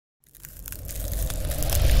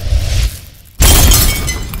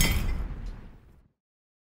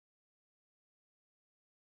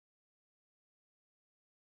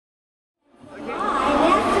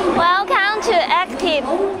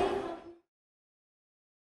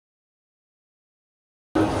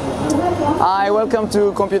Hi, welcome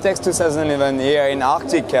to Computex 2011 here in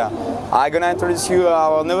Arctic. I'm gonna introduce you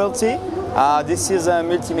our novelty. This is a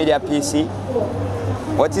multimedia PC.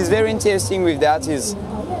 What is very interesting with that is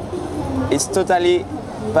it's totally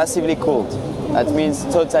passively cooled. That means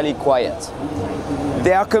totally quiet.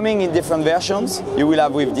 They are coming in different versions. You will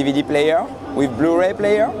have with DVD player, with Blu-ray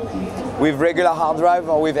player, with regular hard drive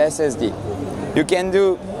or with SSD. You can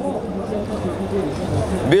do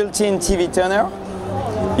built-in TV tuner.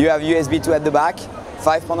 You have USB 2 at the back,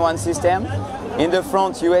 5.1 system. In the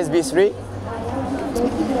front, USB 3.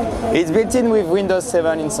 It's built in with Windows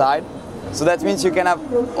 7 inside. So that means you can have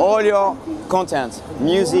all your content,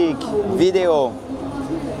 music, video,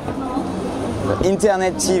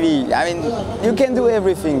 internet TV. I mean, you can do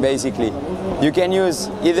everything basically. You can use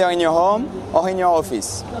either in your home or in your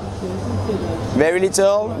office. Very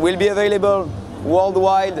little will be available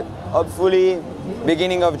worldwide, hopefully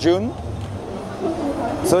beginning of June.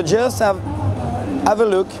 So just have a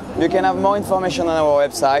look. You can have more information on our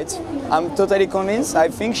website. I'm totally convinced. I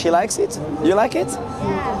think she likes it. You like it?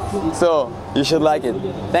 Yeah. So you should like it.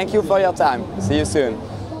 Thank you for your time. See you soon.